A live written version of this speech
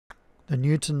The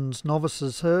Newton's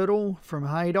Novices Hurdle from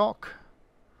Haydock.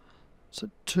 It's a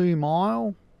 2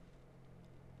 mile.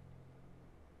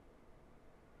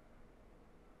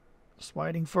 Just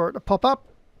waiting for it to pop up.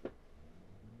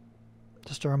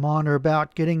 Just a reminder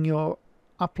about getting your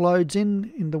uploads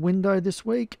in the window this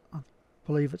week. I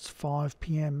believe it's 5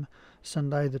 PM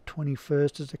Sunday the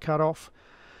 21st is the cut-off.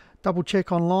 Double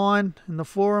check online in the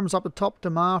forums up the top.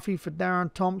 DeMurphy for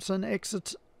Darren Thompson,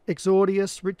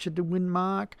 Exordius, Richard de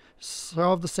Winmark,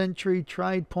 Show of the Century,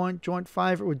 Trade Point, joint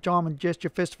favourite with Diamond Gesture,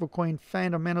 Festival Queen,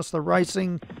 Phantom Menace, The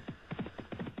Racing.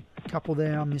 A couple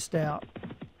there I missed out.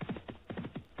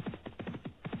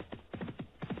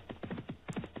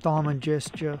 Diamond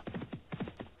Gesture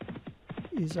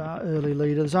is our early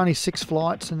leader. There's only 6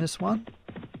 flights in this one.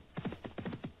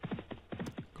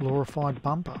 Glorified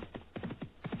bumper.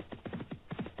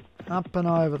 Up and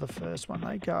over the first one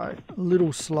they go. A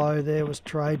little slow there was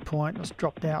Trade Point. It's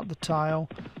dropped out the tail.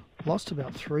 Lost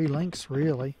about 3 lengths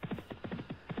really.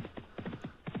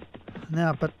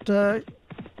 Now, but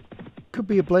could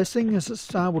be a blessing as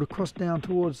it's able to cross down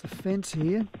towards the fence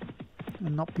here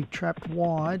and not be trapped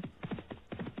wide.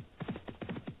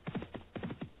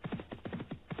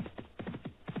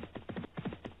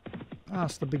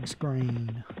 Past the big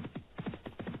screen.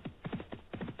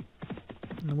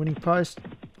 And the winning post.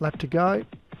 Lap to go.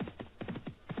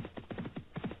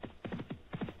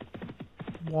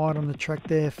 Wide on the track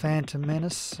there, Phantom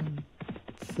Menace. And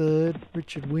third,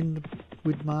 Richard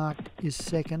Widmark is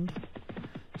second.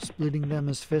 Splitting them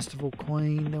as Festival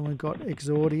Queen. Then we've got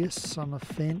Exordius on the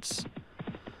fence.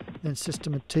 Then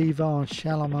Systemativo and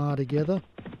Shalimar together.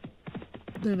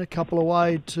 Then a couple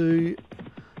away to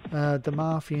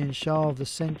DeMurphy and Show of the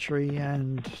Century,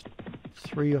 and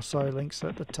 3 or so lengths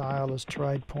at the tail as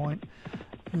Trade Point,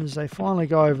 as they finally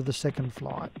go over the second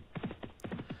flight.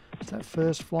 So that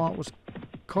first flight was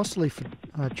costly for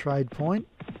Trade Point.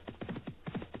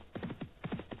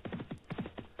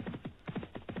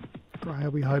 Gray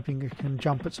will be hoping it can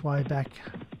jump its way back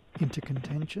into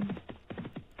contention.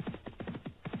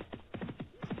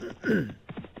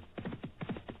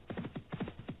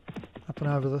 Up and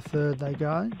over the third they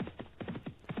go.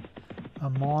 A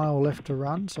mile left to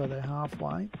run, so they're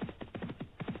halfway.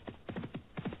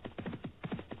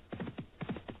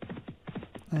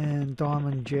 And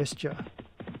Diamond Gesture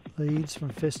leads from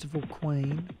Festival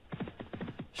Queen.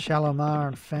 Shalimar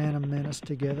and Phantom Menace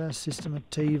together.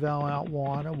 Systemativo out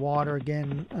wider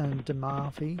again, and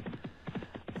DeMurphy.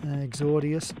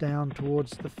 Exordius down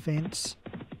towards the fence.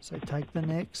 So take the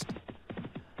next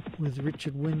with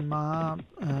Richard Winmar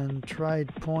and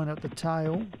Trade Point at the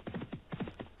tail.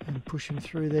 And pushing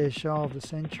through their Show of the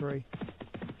Century.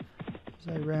 As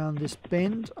they round this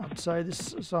bend, I'd say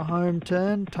this is a home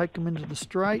turn. Take them into the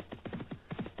straight.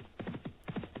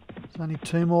 There's only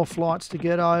 2 more flights to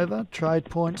get over. Trade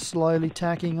Point slowly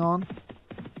tacking on.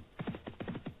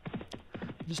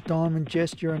 Just Diamond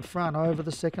Gesture in front. Over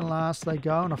the second last they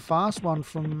go. And a fast one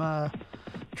from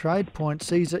Trade Point.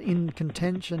 Sees it in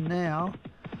contention now.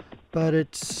 But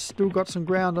it's still got some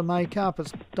ground to make up.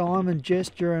 It's Diamond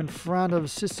Gesture in front of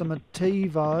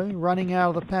Systemativo. Running out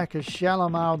of the pack is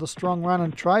Shalimar with a strong run,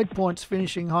 and Trade Point's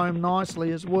finishing home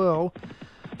nicely as well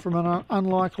from an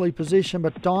unlikely position.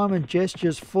 But Diamond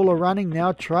Gesture's full of running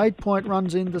now. Trade Point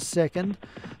runs into second.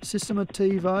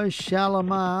 Systemativo,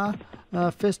 Shalimar,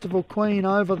 Festival Queen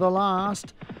over the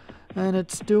last. And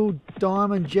it's still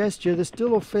Diamond Gesture. There's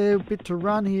still a fair bit to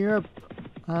run here.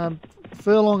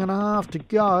 Furlong and a half to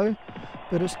go,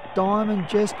 but it's Diamond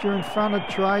Gesture in front of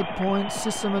Trade Point,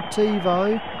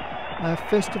 Systemativo,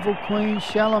 Festival Queen,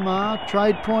 Shalimar.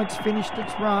 Trade Point's finished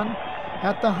its run.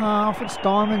 At the half, it's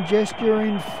Diamond Gesture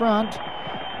in front.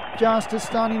 Just is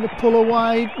starting to pull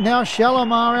away. Now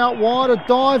Shalimar out wider,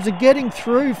 dives and getting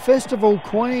through Festival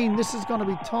Queen. This is going to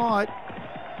be tight.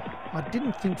 I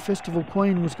didn't think Festival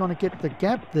Queen was going to get the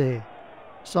gap there.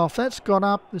 So if that's got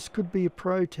up, this could be a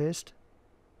protest.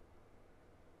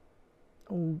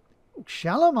 Oh,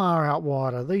 Shalimar out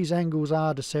wider. These angles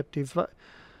are deceptive.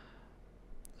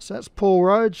 So that's Paul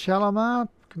Rhodes, Shalimar.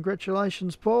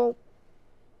 Congratulations, Paul.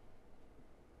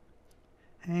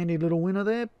 Handy little winner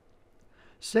there.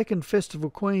 Second, Festival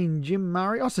Queen, Jim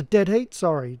Murray. Oh, it's a dead heat,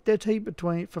 sorry. Dead heat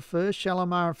for first,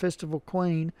 Shalimar and Festival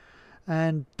Queen.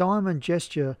 And Diamond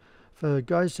Gesture for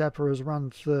Go Zapper has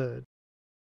run third.